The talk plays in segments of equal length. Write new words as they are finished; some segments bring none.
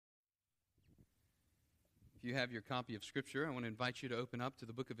If you have your copy of Scripture, I want to invite you to open up to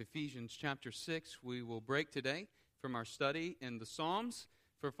the book of Ephesians chapter 6. We will break today from our study in the Psalms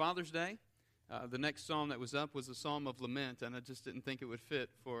for Father's Day. The next psalm that was up was a psalm of lament, and I just didn't think it would fit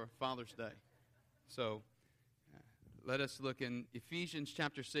for Father's Day. So let us look in Ephesians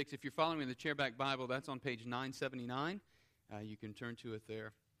chapter 6. If you're following the Chairback Bible, that's on page 979. You can turn to it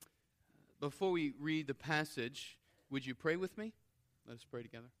there. Before we read the passage, would you pray with me? Let us pray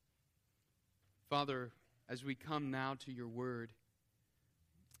together. Father, as we come now to your word,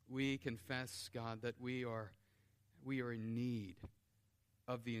 we confess, God, that we are in need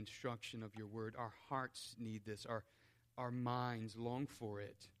of the instruction of your word. Our hearts need this. Our minds long for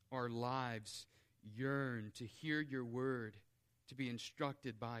it. Our lives yearn to hear your word, to be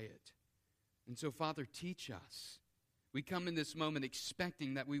instructed by it. And so, Father, teach us. We come in this moment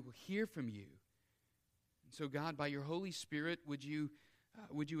expecting that we will hear from you. And so, God, by your Holy Spirit, would you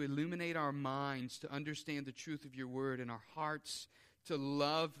illuminate our minds to understand the truth of your word and our hearts to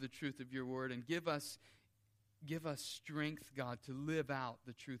love the truth of your word, and give us strength, God, to live out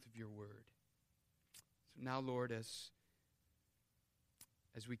the truth of your word. So now, Lord, as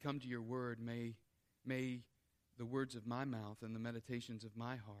we come to your word, may the words of my mouth and the meditations of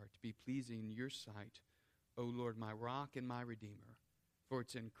my heart be pleasing in your sight, O Lord, my rock and my redeemer. For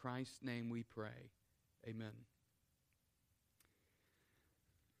it's in Christ's name we pray. Amen.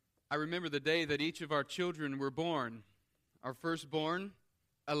 I remember the day that each of our children were born. Our firstborn,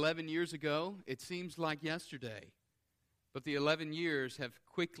 11 years ago. It seems like yesterday. But the 11 years have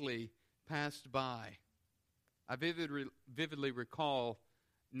quickly passed by. I vividly recall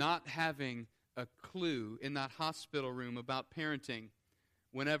not having a clue in that hospital room about parenting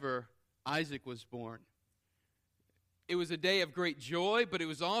whenever Isaac was born. It was a day of great joy, but it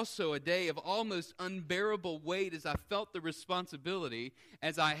was also a day of almost unbearable weight as I felt the responsibility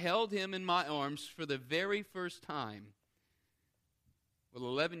as I held him in my arms for the very first time. Well,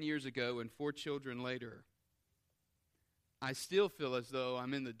 11 years ago and 4 children later, I still feel as though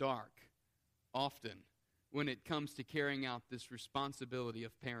I'm in the dark often when it comes to carrying out this responsibility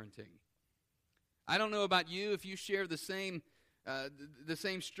of parenting. I don't know about you if you share the same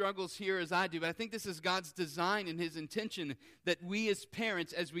struggles here as I do, but I think this is God's design and His intention that we as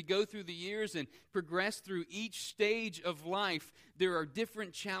parents, as we go through the years and progress through each stage of life, there are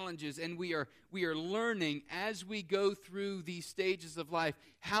different challenges, and we are learning as we go through these stages of life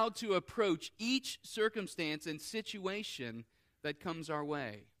how to approach each circumstance and situation that comes our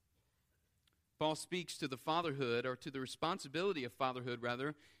way. Paul speaks to the fatherhood, or to the responsibility of fatherhood,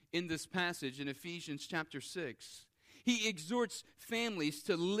 rather, in this passage in Ephesians chapter 6. He exhorts families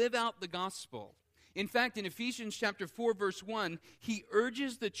to live out the gospel. In fact, in Ephesians chapter 4, verse 1, he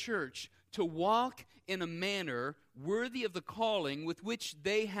urges the church to walk in a manner worthy of the calling with which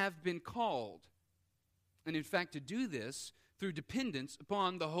they have been called. And in fact, to do this through dependence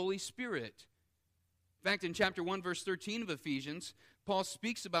upon the Holy Spirit. In fact, in chapter 1, verse 13 of Ephesians, Paul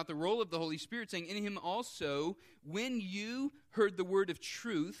speaks about the role of the Holy Spirit, saying, "In him also, when you heard the word of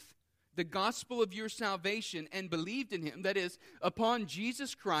truth, the gospel of your salvation, and believed in him," that is, upon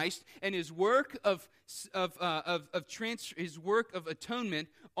Jesus Christ and his work his work of atonement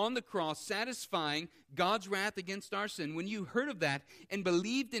on the cross, satisfying God's wrath against our sin. When you heard of that and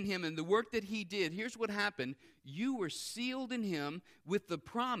believed in him and the work that he did, here's what happened. You were sealed in him with the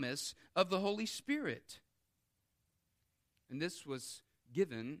promise of the Holy Spirit. And this was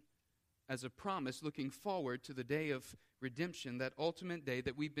given as a promise looking forward to the day of redemption, that ultimate day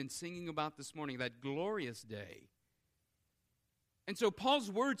that we've been singing about this morning, that glorious day. And so Paul's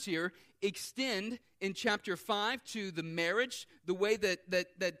words here extend in chapter 5 to the marriage, the way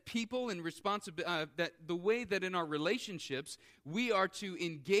that people in the way that in our relationships we are to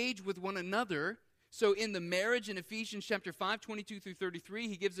engage with one another. So in the marriage in Ephesians chapter 5, 22 through 33,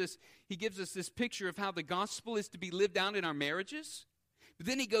 he gives us this picture of how the gospel is to be lived out in our marriages. But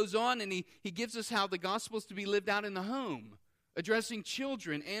then he goes on and he gives us how the gospel is to be lived out in the home, addressing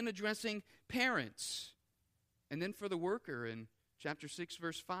children and addressing parents. And then for the worker in chapter 6,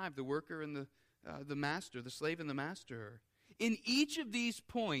 verse 5, the worker and the master, the slave and the master. In each of these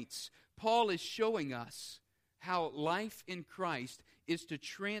points, Paul is showing us how life in Christ is to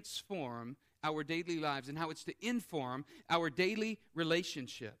transform our daily lives and how it's to inform our daily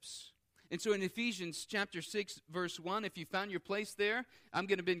relationships. And so in Ephesians chapter 6, verse 1, if you found your place there, I'm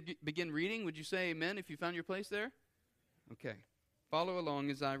going to begin reading. Would you say amen if you found your place there? Okay. Follow along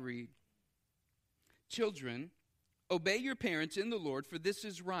as I read. Children, obey your parents in the Lord, for this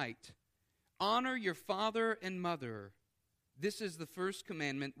is right. Honor your father and mother. This is the first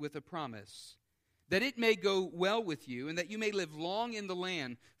commandment with a promise, that it may go well with you, and that you may live long in the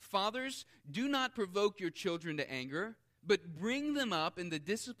land. Fathers, do not provoke your children to anger, but bring them up in the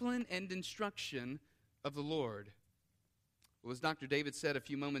discipline and instruction of the Lord. Well, as Dr. David said a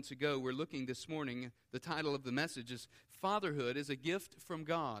few moments ago, we're looking this morning, the title of the message is Fatherhood is a Gift from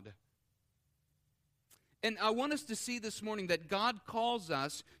God. And I want us to see this morning that God calls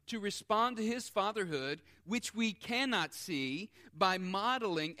us to respond to His fatherhood, which we cannot see, by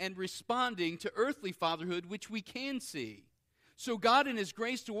modeling and responding to earthly fatherhood, which we can see. So God in His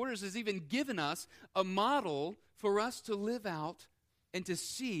grace toward us has even given us a model for us to live out and to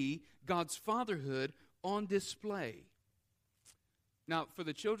see God's fatherhood on display. Now, for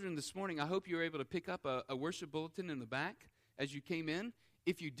the children this morning, I hope you were able to pick up a worship bulletin in the back as you came in.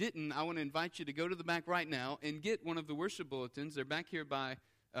 If you didn't, I want to invite you to go to the back right now and get one of the worship bulletins. They're back here by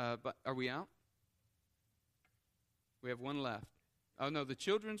are we out? We have one left. Oh, no, the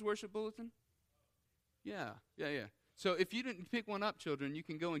children's worship bulletin? Yeah. So if you didn't pick one up, children, you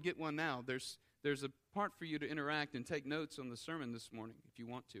can go and get one now. There's a part for you to interact and take notes on the sermon this morning if you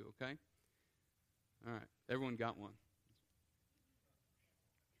want to, okay? All right, everyone got one.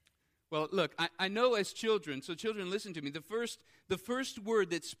 Well, look, I know as children, so children, listen to me. The first word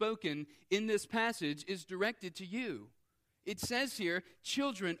that's spoken in this passage is directed to you. It says here,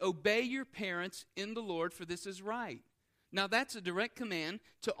 children, obey your parents in the Lord, for this is right. Now, that's a direct command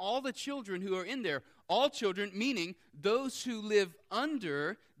to all the children who are in there. All children, meaning those who live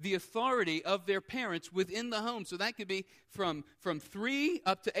under the authority of their parents within the home. So that could be from 3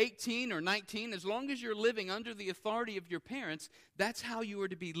 up to 18 or 19. As long as you're living under the authority of your parents, that's how you are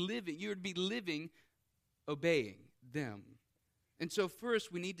to be living. You are to be living, obeying them. And so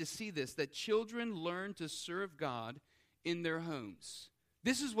first, we need to see this, that children learn to serve God in their homes.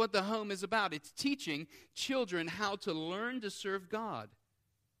 This is what the home is about. It's teaching children how to learn to serve God.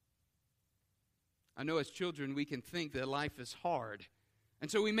 I know as children we can think that life is hard. And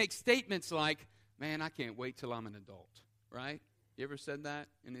so we make statements like, man, I can't wait till I'm an adult, right? You ever said that?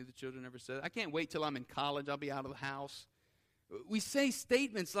 Any of the children ever said that? I can't wait till I'm in college. I'll be out of the house. We say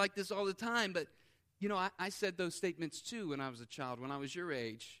statements like this all the time, but, you know, I said those statements too when I was a child, when I was your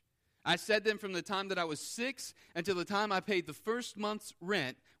age. I said them from the time that I was 6 until the time I paid the first month's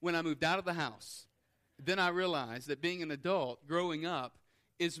rent when I moved out of the house. Then I realized that being an adult, growing up,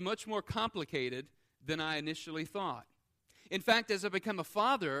 is much more complicated than I initially thought. In fact, as I become a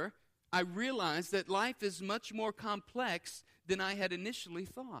father, I realized that life is much more complex than I had initially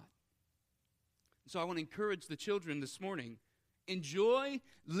thought. So I want to encourage the children this morning. Enjoy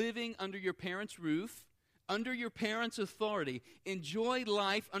living under your parents' roof, under your parents' authority. Enjoy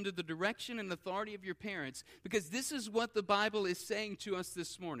life under the direction and authority of your parents, because this is what the Bible is saying to us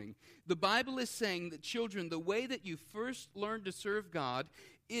this morning. The Bible is saying that, children, the way that you first learn to serve God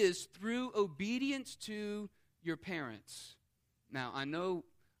is through obedience to your parents. Now, I know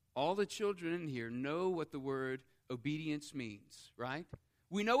all the children in here know what the word obedience means, right?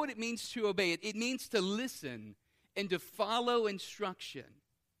 We know what it means to obey it. It means to listen and to follow instruction.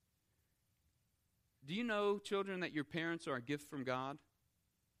 Do you know, children, that your parents are a gift from God?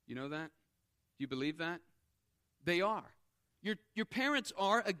 You know that? Do you believe that? They are. Your parents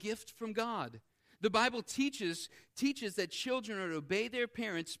are a gift from God. The Bible teaches that children are to obey their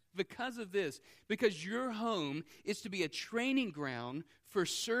parents because of this, because your home is to be a training ground for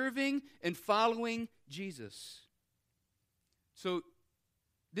serving and following Jesus. So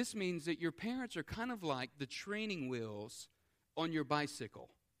this means that your parents are kind of like the training wheels on your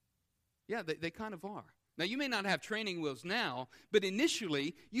bicycle. Yeah, they kind of are. Now, you may not have training wheels now, but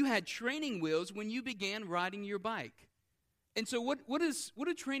initially you had training wheels when you began riding your bike. And so what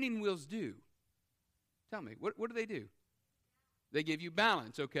do training wheels do? Tell me, what do they do? They give you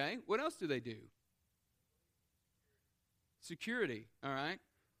balance, okay? What else do they do? Security, all right?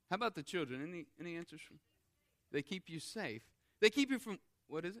 How about the children? Any answers from? They keep you safe. They keep you from,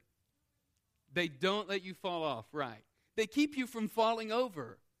 what is it? They don't let you fall off, right? They keep you from falling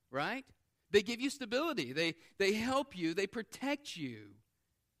over, right? They give you stability. They help you. They protect you.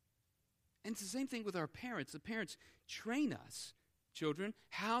 And it's the same thing with our parents. The parents train us, children,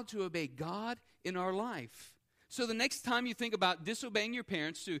 how to obey God in our life. So the next time you think about disobeying your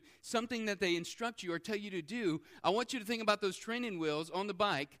parents to something that they instruct you or tell you to do, I want you to think about those training wheels on the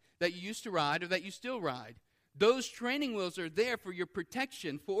bike that you used to ride or that you still ride. Those training wheels are there for your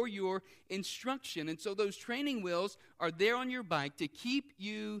protection, for your instruction. And so those training wheels are there on your bike to keep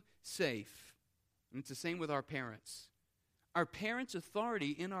you safe. And it's the same with our parents. Our parents'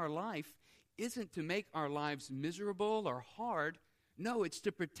 authority in our life isn't to make our lives miserable or hard. No, it's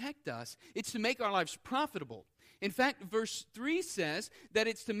to protect us. It's to make our lives profitable. In fact, verse 3 says that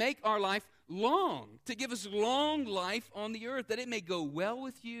it's to make our life long, to give us long life on the earth, that it may go well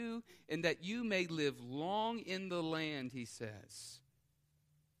with you and that you may live long in the land, he says.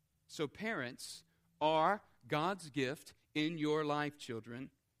 So parents are God's gift in your life, children,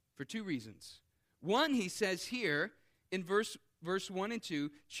 for two reasons. One, he says here in verse 1 and 2,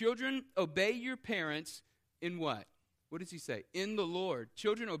 children, obey your parents in what? What does he say? In the Lord.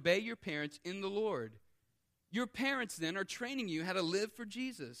 Children, obey your parents in the Lord. Your parents then are training you how to live for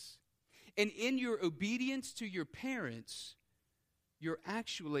Jesus. And in your obedience to your parents, you're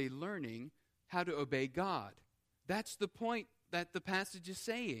actually learning how to obey God. That's the point that the passage is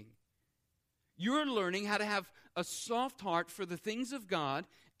saying. You're learning how to have a soft heart for the things of God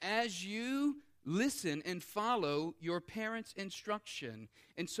as you listen and follow your parents' instruction.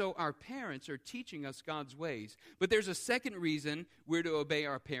 And so our parents are teaching us God's ways. But there's a second reason we're to obey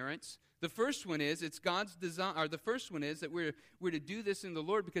our parents. The first one is it's God's design, or the first one is that we're to do this in the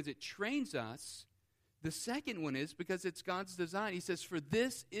Lord because it trains us. The second one is because it's God's design. He says, for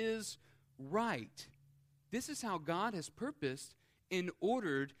this is right. This is how God has purposed and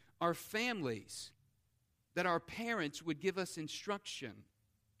ordered our families, that our parents would give us instruction.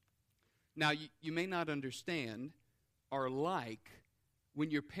 Now, you may not understand or like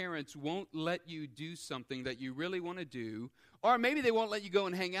when your parents won't let you do something that you really want to do, or maybe they won't let you go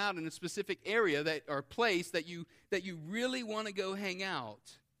and hang out in a specific area or place that you really want to go hang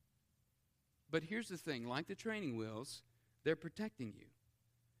out. But here's the thing, like the training wheels, they're protecting you.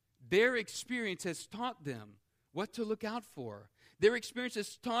 Their experience has taught them what to look out for. Their experience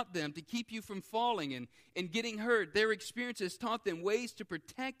has taught them to keep you from falling and getting hurt. Their experience has taught them ways to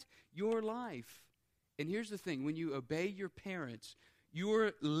protect your life. And here's the thing, when you obey your parents,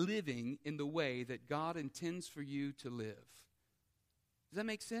 you're living in the way that God intends for you to live. Does that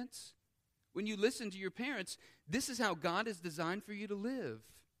make sense? When you listen to your parents, this is how God has designed for you to live.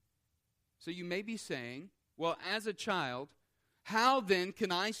 So you may be saying, well, as a child, how then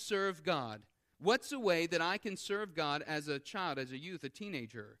can I serve God? What's a way that I can serve God as a child, as a youth, a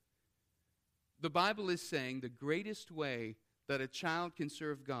teenager? The Bible is saying the greatest way that a child can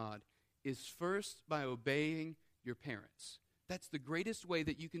serve God is first by obeying your parents. That's the greatest way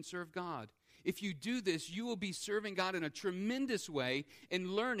that you can serve God. If you do this, you will be serving God in a tremendous way and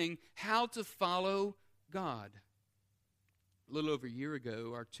learning how to follow God. A little over a year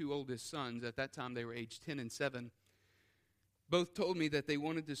ago, our two oldest sons, at that time they were aged 10 and 7, both told me that they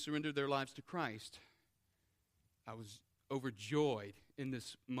wanted to surrender their lives to Christ. I was overjoyed in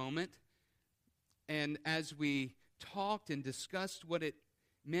this moment. And as we talked and discussed what it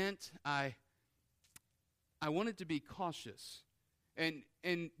meant, I wanted to be cautious.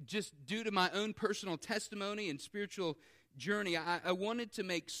 And just due to my own personal testimony and spiritual journey, I wanted to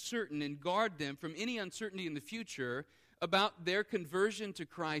make certain and guard them from any uncertainty in the future about their conversion to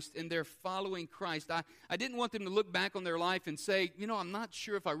Christ and their following Christ. I didn't want them to look back on their life and say, I'm not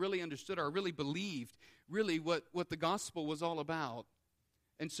sure if I really understood or really believed really what the gospel was all about.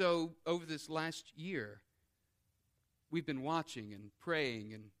 And so over this last year, we've been watching and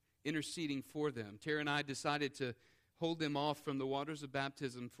praying and interceding for them. Tara and I decided to hold them off from the waters of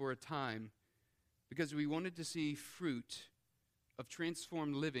baptism for a time because we wanted to see fruit of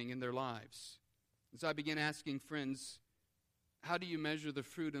transformed living in their lives. And so I began asking friends, how do you measure the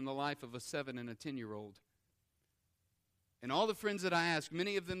fruit in the life of a 7 and a 10-year-old? And all the friends that I asked,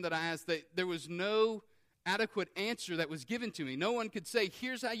 many of them that I asked, there was no adequate answer that was given to me. No one could say,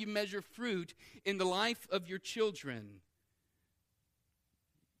 here's how you measure fruit in the life of your children.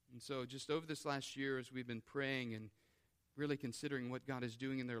 And so just over this last year, as we've been praying and really considering what God is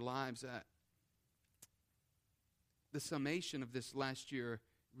doing in their lives, the summation of this last year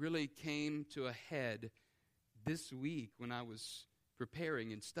really came to a head this week when I was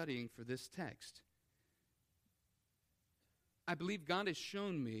preparing and studying for this text. I believe God has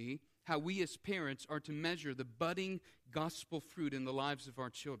shown me how we as parents are to measure the budding gospel fruit in the lives of our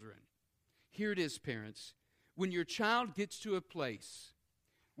children. Here it is, parents. When your child gets to a place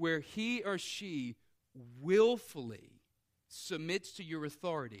where he or she willfully submits to your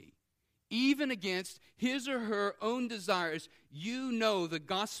authority, even against his or her own desires, you know the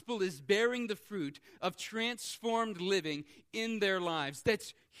gospel is bearing the fruit of transformed living in their lives.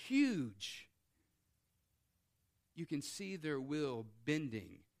 That's huge. You can see their will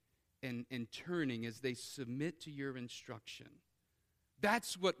bending and turning as they submit to your instruction.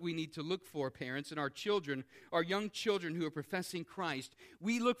 That's what we need to look for, parents, and our children, our young children who are professing Christ.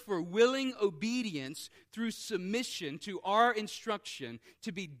 We look for willing obedience through submission to our instruction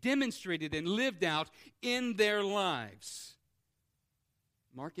to be demonstrated and lived out in their lives.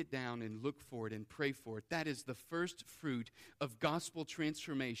 Mark it down and look for it and pray for it. That is the first fruit of gospel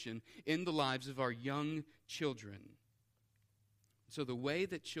transformation in the lives of our young children. So the way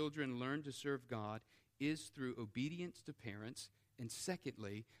that children learn to serve God is through obedience to parents, and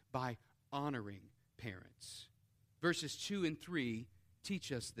secondly, by honoring parents. Verses 2 and 3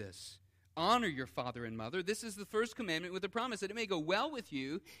 teach us this. Honor your father and mother. This is the first commandment with a promise that it may go well with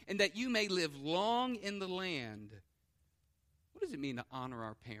you and that you may live long in the land. What does it mean to honor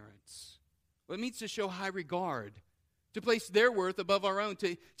our parents? Well, it means to show high regard, to place their worth above our own,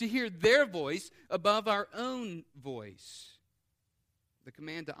 to hear their voice above our own voice. The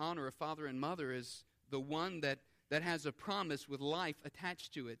command to honor a father and mother is the one that has a promise with life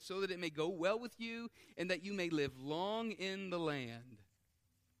attached to it, so that it may go well with you and that you may live long in the land.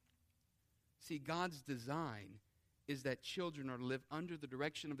 See, God's design is that children are to live under the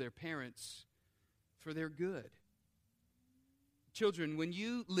direction of their parents for their good. Children, when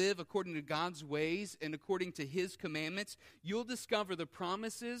you live according to God's ways and according to His commandments, you'll discover the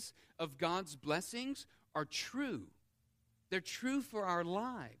promises of God's blessings are true. They're true for our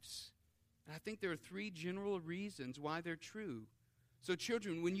lives. And I think there are three general reasons why they're true. So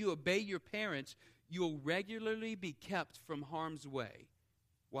children, when you obey your parents, you'll regularly be kept from harm's way.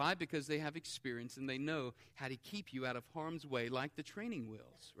 Why? Because they have experience and they know how to keep you out of harm's way, like the training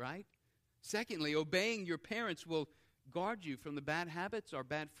wheels, right? Secondly, obeying your parents will guard you from the bad habits or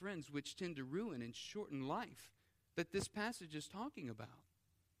bad friends which tend to ruin and shorten life that this passage is talking about.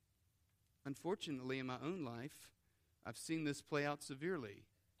 Unfortunately, in my own life, I've seen this play out severely.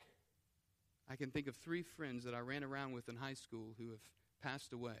 I can think of 3 friends that I ran around with in high school who have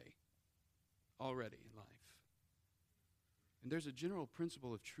passed away already in life. And there's a general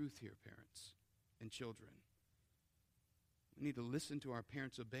principle of truth here, parents and children. We need to listen to our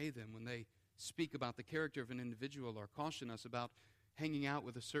parents, obey them when they speak about the character of an individual or caution us about hanging out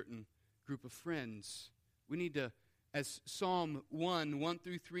with a certain group of friends. We need to, as Psalm 1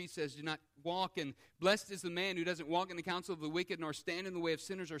 through 3 says, do not walk, and blessed is the man who doesn't walk in the counsel of the wicked, nor stand in the way of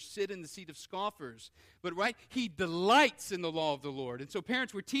sinners, or sit in the seat of scoffers. But right, he delights in the law of the Lord. And so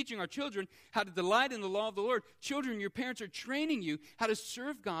parents, we're teaching our children how to delight in the law of the Lord. Children, your parents are training you how to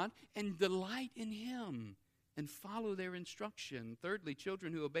serve God and delight in Him and follow their instruction. Thirdly,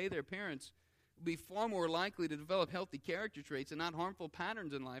 children who obey their parents will be far more likely to develop healthy character traits and not harmful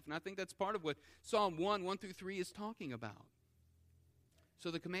patterns in life. And I think that's part of what Psalm 1 through 3 is talking about. So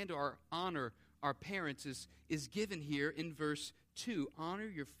the command to honor our parents is given here in verse 2. Honor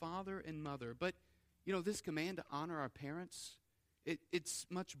your father and mother. But, you know, this command to honor our parents, it's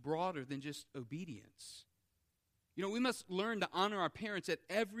much broader than just obedience. You know, we must learn to honor our parents at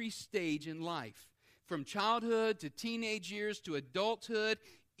every stage in life, from childhood to teenage years to adulthood.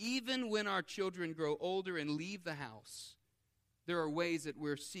 Even when our children grow older and leave the house, there are ways that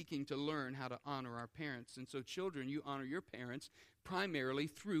we're seeking to learn how to honor our parents. And so children, you honor your parents primarily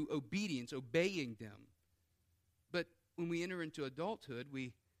through obedience, obeying them. But when we enter into adulthood,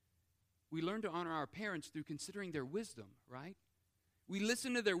 we learn to honor our parents through considering their wisdom, right? We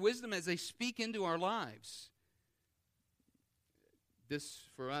listen to their wisdom as they speak into our lives. This,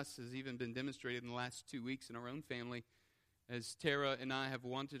 for us, has even been demonstrated in the last 2 weeks in our own family, as Tara and I have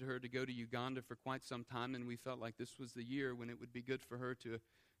wanted her to go to Uganda for quite some time, and we felt like this was the year when it would be good for her to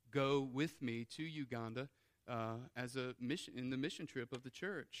go with me to Uganda as a mission, in the mission trip of the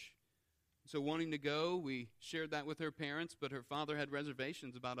church. So wanting to go, we shared that with her parents, but her father had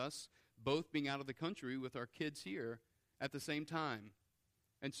reservations about us both being out of the country with our kids here at the same time.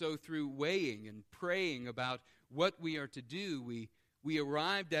 And so through weighing and praying about what we are to do, we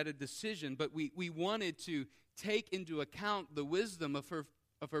arrived at a decision, but we wanted to take into account the wisdom of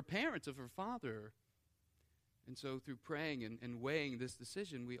her parents, of her father. And so through praying and weighing this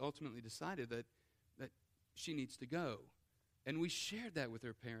decision, we ultimately decided that she needs to go. And we shared that with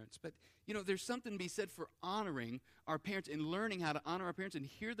her parents. But, you know, there's something to be said for honoring our parents and learning how to honor our parents and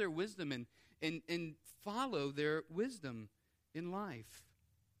hear their wisdom and follow their wisdom in life.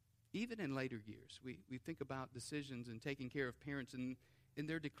 Even in later years, we think about decisions and taking care of parents in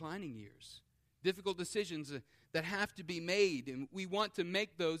their declining years. Difficult decisions that have to be made, and we want to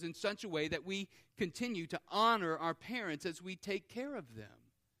make those in such a way that we continue to honor our parents as we take care of them.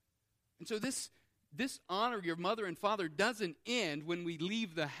 And so this honor your mother and father doesn't end when we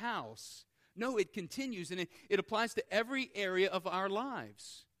leave the house. No, it continues, and it applies to every area of our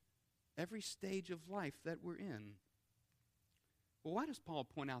lives, every stage of life that we're in. Well, why does Paul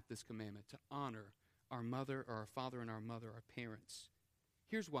point out this commandment to honor our mother or our father and our mother, our parents?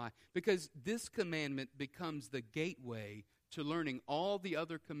 Here's why. Because this commandment becomes the gateway to learning all the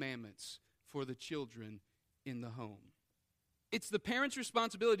other commandments for the children in the home. It's the parents'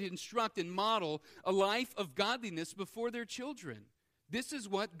 responsibility to instruct and model a life of godliness before their children. This is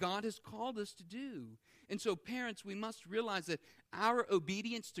what God has called us to do. And so, parents, we must realize that our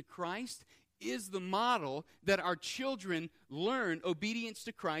obedience to Christ is the model that our children learn obedience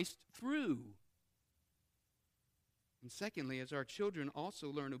to Christ through. And secondly, as our children also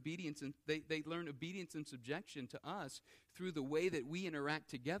learn obedience, and they learn obedience and subjection to us through the way that we interact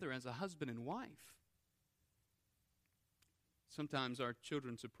together as a husband and wife. Sometimes our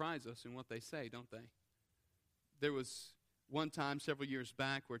children surprise us in what they say, don't they? There was one time several years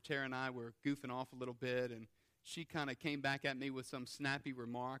back where Tara and I were goofing off a little bit, and she kind of came back at me with some snappy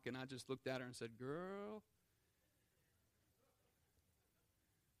remark, and I just looked at her and said, "Girl."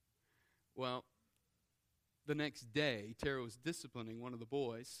 Well, the next day, Tara was disciplining one of the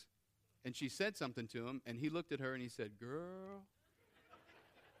boys, and she said something to him, and he looked at her and he said, "Girl."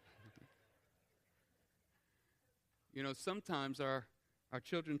 You know, sometimes our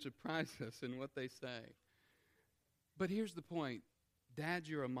children surprise us in what they say. But here's the point. Dads,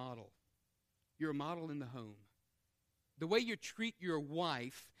 you're a model. You're a model in the home. The way you treat your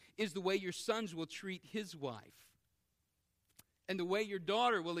wife is the way your sons will treat his wife. And the way your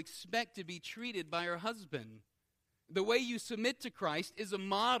daughter will expect to be treated by her husband. The way you submit to Christ is a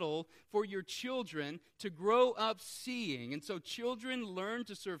model for your children to grow up seeing. And so children learn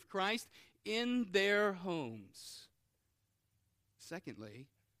to serve Christ in their homes. Secondly,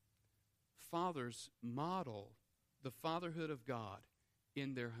 fathers model the fatherhood of God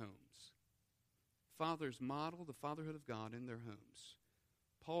in their homes. Fathers model the fatherhood of God in their homes.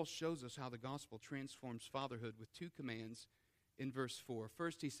 Paul shows us how the gospel transforms fatherhood with two commands in verse 4.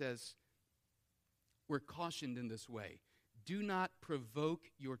 First, he says, we're cautioned in this way. Do not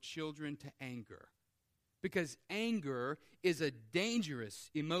provoke your children to anger, because anger is a dangerous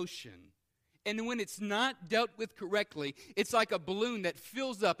emotion. And when it's not dealt with correctly, it's like a balloon that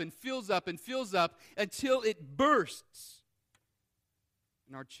fills up and fills up and fills up until it bursts.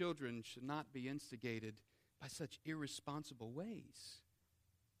 And our children should not be instigated by such irresponsible ways.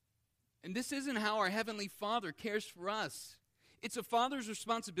 And this isn't how our Heavenly Father cares for us. It's a father's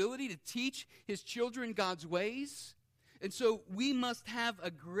responsibility to teach his children God's ways. And so we must have a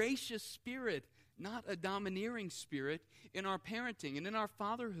gracious spirit, not a domineering spirit, in our parenting and in our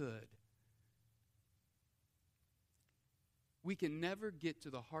fatherhood. We can never get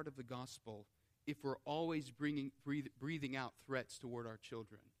to the heart of the gospel if we're always breathing out threats toward our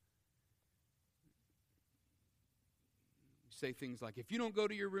children. We say things like, if you don't go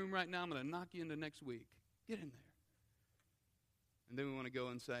to your room right now, I'm going to knock you into next week. Get in there. And then we want to go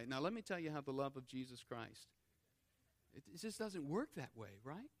and say, now let me tell you how the love of Jesus Christ. It just doesn't work that way,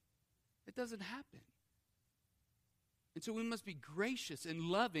 right? It doesn't happen. And so we must be gracious and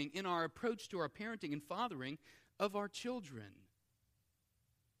loving in our approach to our parenting and fathering of our children.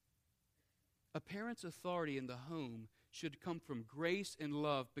 A parent's authority in the home should come from grace and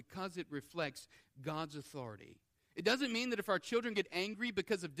love because it reflects God's authority. It doesn't mean that if our children get angry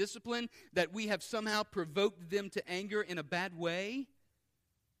because of discipline, that we have somehow provoked them to anger in a bad way.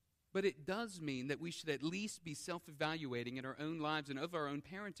 But it does mean that we should at least be self-evaluating in our own lives and of our own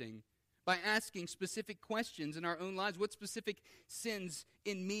parenting by asking specific questions in our own lives. What specific sins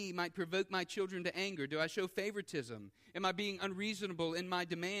in me might provoke my children to anger? Do I show favoritism? Am I being unreasonable in my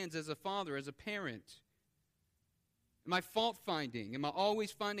demands as a father, as a parent? Am I fault-finding? Am I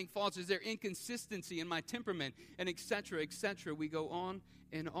always finding faults? Is there inconsistency in my temperament? And et cetera, we go on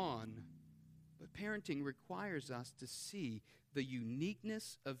and on. But parenting requires us to see the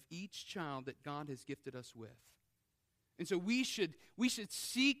uniqueness of each child that God has gifted us with. And so we should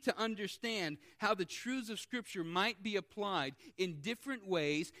seek to understand how the truths of Scripture might be applied in different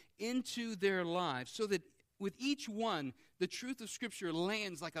ways into their lives, so that with each one, the truth of Scripture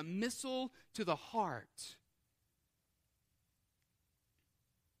lands like a missile to the heart.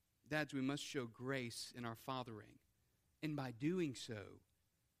 Dads, we must show grace in our fathering. And by doing so,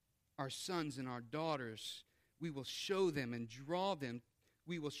 our sons and our daughters, we will show them and draw them.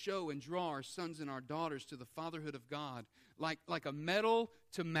 We will show and draw our sons and our daughters to the fatherhood of God like a metal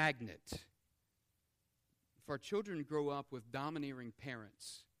to magnet. If our children grow up with domineering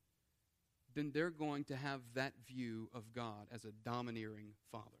parents, then they're going to have that view of God as a domineering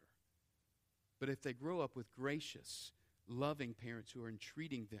father. But if they grow up with gracious, loving parents who are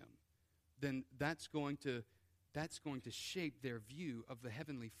entreating them, then that's going to shape their view of the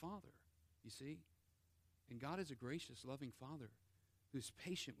Heavenly Father, you see? And God is a gracious, loving Father who's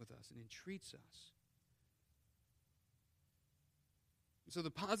patient with us and entreats us. So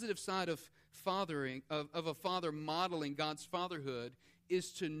the positive side of fathering, of a father modeling God's fatherhood,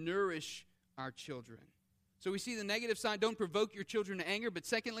 is to nourish our children So we see the negative side, don't provoke your children to anger. But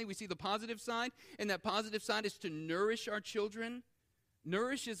secondly, we see the positive side, and that positive side is to nourish our children.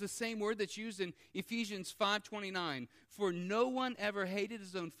 Nourish is the same word that's used in Ephesians 5:29. For no one ever hated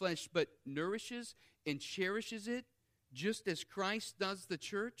his own flesh, but nourishes and cherishes it, just as Christ does the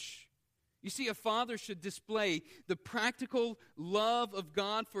church. You see, a father should display the practical love of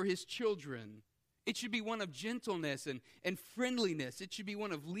God for his children. It should be one of gentleness and friendliness. It should be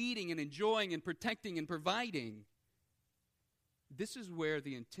one of leading and enjoying and protecting and providing. This is where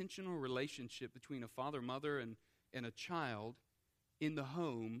the intentional relationship between a father, mother, and a child in the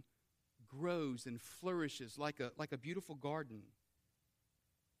home grows and flourishes like a beautiful garden.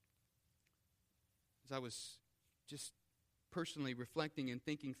 As I was just personally reflecting and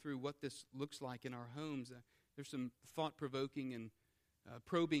thinking through what this looks like in our homes, there's some thought-provoking and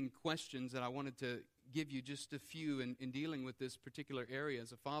probing questions that I wanted to give you, just a few in dealing with this particular area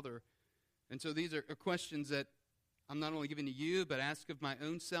as a father. And so these are questions that I'm not only giving to you, but ask of my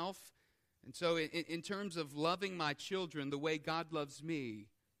own self. And so in terms of loving my children the way God loves me,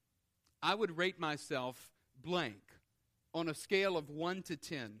 I would rate myself blank on a scale of 1 to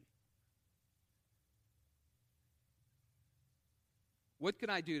 10. What could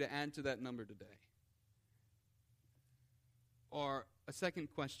I do to add to that number today? Or a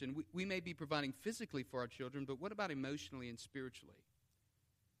second question, we may be providing physically for our children, but what about emotionally and spiritually?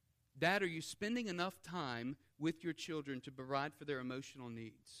 Dad, are you spending enough time with your children to provide for their emotional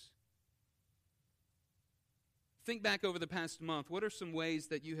needs? Think back over the past month. What are some ways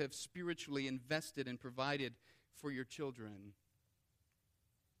that you have spiritually invested and provided for your children?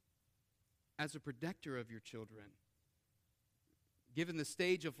 As a protector of your children, given the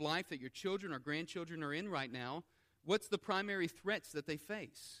stage of life that your children or grandchildren are in right now, what's the primary threats that they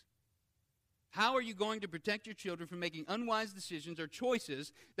face? How are you going to protect your children from making unwise decisions or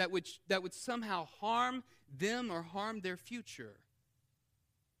choices that would somehow harm them or harm their future?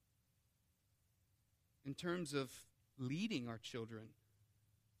 In terms of leading our children,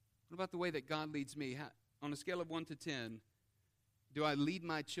 what about the way that God leads me? On a scale of 1 to 10, do I lead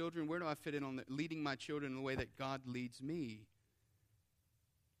my children? Where do I fit in on leading my children in the way that God leads me?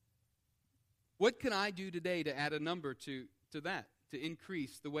 What can I do today to add a number to that, to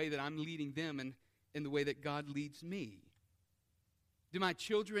increase the way that I'm leading them and in the way that God leads me? Do my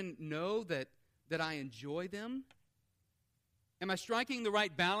children know that I enjoy them? Am I striking the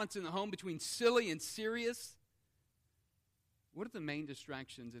right balance in the home between silly and serious? What are the main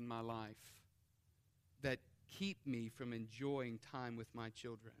distractions in my life that keep me from enjoying time with my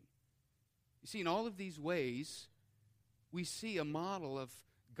children? You see, in all of these ways, we see a model of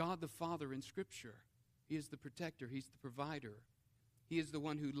God the Father in Scripture. He is the protector. He's the provider. He is the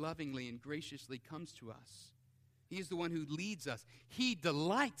one who lovingly and graciously comes to us. He is the one who leads us. He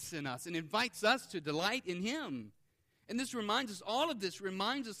delights in us and invites us to delight in Him. And this reminds us, all of this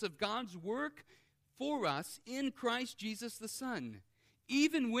reminds us of God's work for us in Christ Jesus the Son.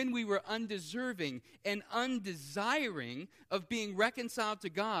 Even when we were undeserving and undesiring of being reconciled to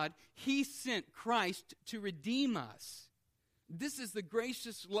God, He sent Christ to redeem us. This is the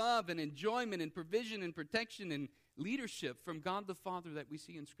gracious love and enjoyment and provision and protection and leadership from God the Father that we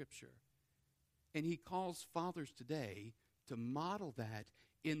see in Scripture. And He calls fathers today to model that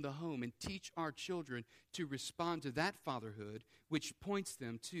in the home and teach our children to respond to that fatherhood, which points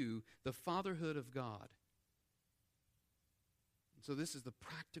them to the fatherhood of God. So this is the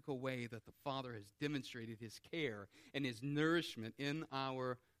practical way that the Father has demonstrated His care and His nourishment in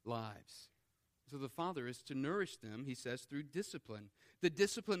our lives. So the Father is to nourish them, he says, through discipline, the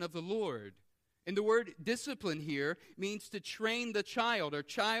discipline of the Lord. And the word discipline here means to train the child, or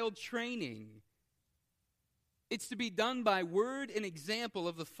child training. It's to be done by word and example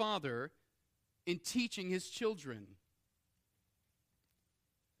of the Father in teaching His children.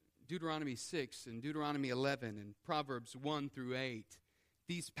 Deuteronomy 6 and Deuteronomy 11 and Proverbs 1 through 8,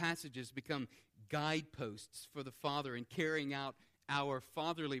 these passages become guideposts for the Father in carrying out our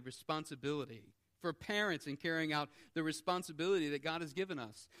fatherly responsibility, for parents in carrying out the responsibility that God has given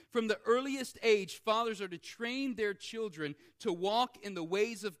us. From the earliest age, fathers are to train their children to walk in the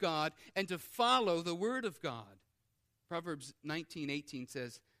ways of God and to follow the Word of God. Proverbs 19:18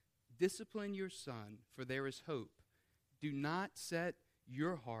 says, "Discipline your son, for there is hope. Do not set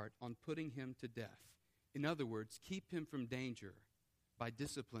your heart on putting him to death." In other words, keep him from danger by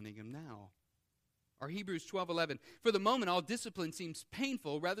disciplining him now. Or Hebrews 12:11, "For the moment all discipline seems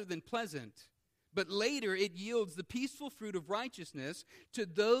painful rather than pleasant, but later it yields the peaceful fruit of righteousness to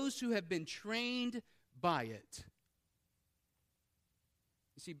those who have been trained by it."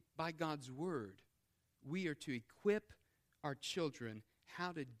 You see, by God's word, we are to equip our children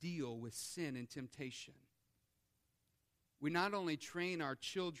how to deal with sin and temptation. we not only train our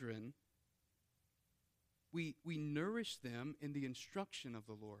children, we nourish them in the instruction of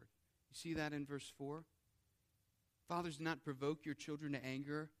the Lord. You see that in verse 4? Fathers, do not provoke your children to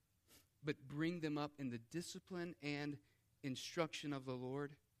anger, but bring them up in the discipline and instruction of the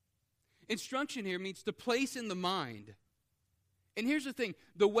Lord. Instruction here means to place in the mind. And here's the thing,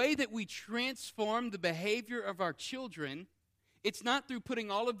 the way that we transform the behavior of our children, it's not through putting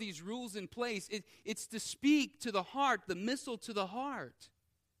all of these rules in place. It's to speak to the heart, the missile to the heart.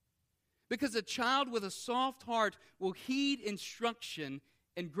 Because a child with a soft heart will heed instruction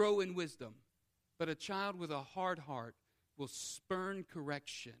and grow in wisdom. But a child with a hard heart will spurn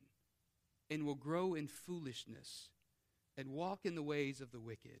correction and will grow in foolishness and walk in the ways of the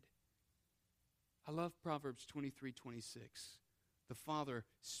wicked. I love Proverbs 23:26. The father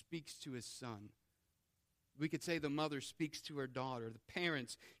speaks to his son. We could say the mother speaks to her daughter. The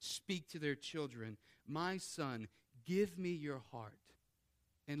parents speak to their children. My son, give me your heart,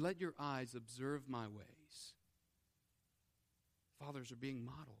 and let your eyes observe my ways. Fathers are being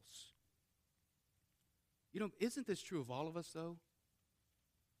models. You know, isn't this true of all of us, though?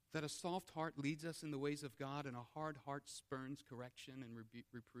 That a soft heart leads us in the ways of God, and a hard heart spurns correction and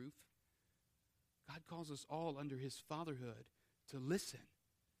reproof? God calls us all under his fatherhood to listen,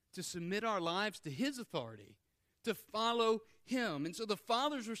 to submit our lives to his authority, to follow him. And so the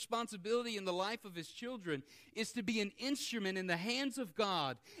father's responsibility in the life of his children is to be an instrument in the hands of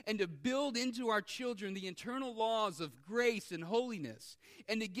God and to build into our children the internal laws of grace and holiness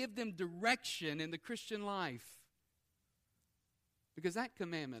and to give them direction in the Christian life. Because that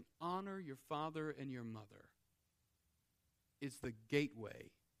commandment, honor your father and your mother, is the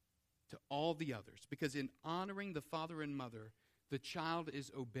gateway to all the others. Because in honoring the father and mother, the child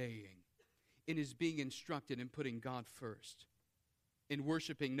is obeying and is being instructed in putting God first, in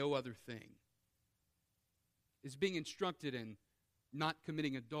worshiping no other thing, is being instructed in not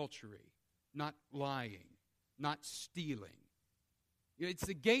committing adultery, not lying, not stealing. You know, it's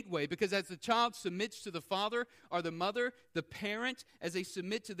the gateway, because as the child submits to the father or the mother, the parent, as they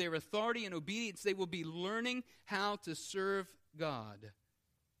submit to their authority and obedience, they will be learning how to serve God.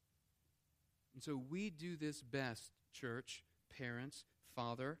 And so we do this best, church, parents,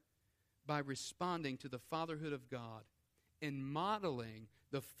 father, by responding to the fatherhood of God and modeling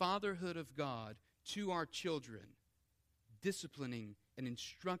the fatherhood of God to our children, disciplining and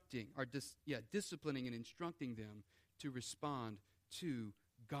instructing them to respond to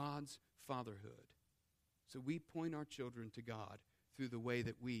God's fatherhood. So we point our children to God through the way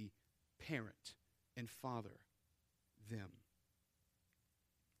that we parent and father them.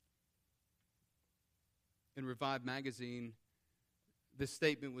 In Revive magazine, this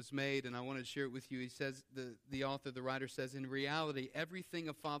statement was made, and I wanted to share it with you. He says, the author, the writer says, in reality, everything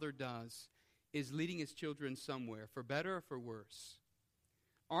a father does is leading his children somewhere, for better or for worse.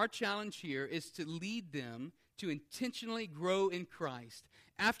 Our challenge here is to lead them to intentionally grow in Christ.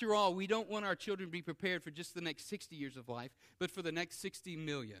 After all, we don't want our children to be prepared for just the next 60 years of life, but for the next 60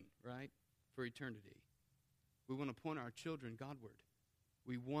 million, right? For eternity. We want to point our children Godward.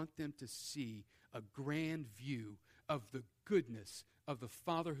 We want them to see a grand view of the goodness of the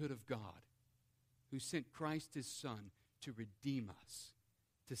fatherhood of God, who sent Christ his Son to redeem us,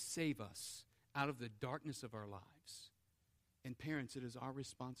 to save us out of the darkness of our lives. And parents, it is our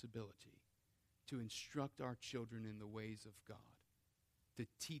responsibility to instruct our children in the ways of God, to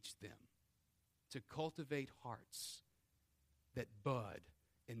teach them, to cultivate hearts that bud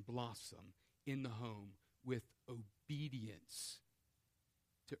and blossom in the home with obedience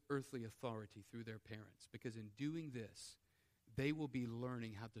to earthly authority through their parents. Because in doing this, they will be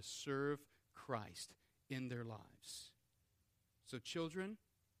learning how to serve Christ in their lives. So children,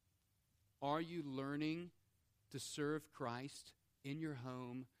 are you learning to serve Christ in your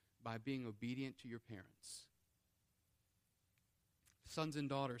home by being obedient to your parents? Sons and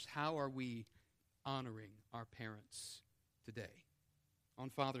daughters, how are we honoring our parents today on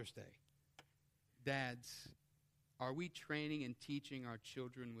Father's Day? Dads, are we training and teaching our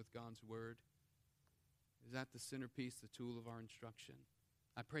children with God's Word? Is that the centerpiece, the tool of our instruction?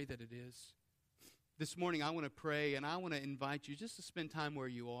 I pray that it is. This morning I want to pray, and I want to invite you just to spend time where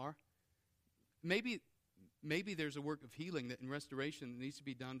you are. Maybe there's a work of healing and restoration that needs to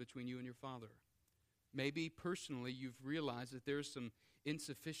be done between you and your father. Maybe personally you've realized that there's some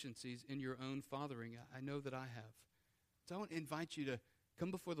insufficiencies in your own fathering. I know that I have. So I want to invite you to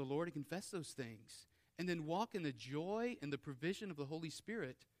come before the Lord and confess those things, and then walk in the joy and the provision of the Holy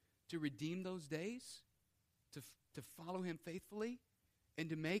Spirit to redeem those days, to follow him faithfully, and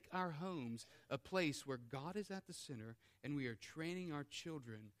to make our homes a place where God is at the center and we are training our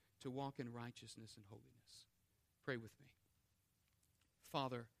children to walk in righteousness and holiness. Pray with me.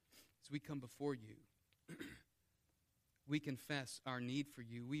 Father, as we come before you, we confess our need for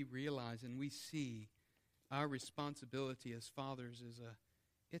you. We realize and we see our responsibility as fathers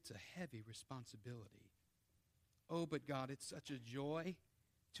it's a heavy responsibility. Oh, but God, it's such a joy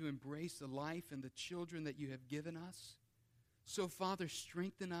to embrace the life and the children that you have given us. So, Father,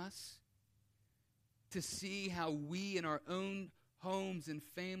 strengthen us to see how we in our own homes and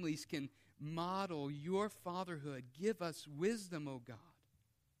families can model your fatherhood. Give us wisdom, oh God.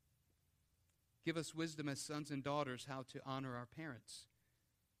 Give us wisdom as sons and daughters how to honor our parents,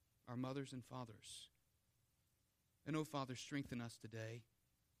 our mothers and fathers. And, oh, Father, strengthen us today.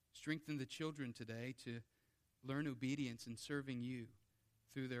 Strengthen the children today to learn obedience in serving you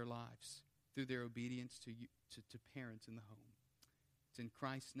through their lives, through their obedience to you, to parents in the home. It's in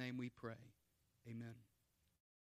Christ's name we pray. Amen.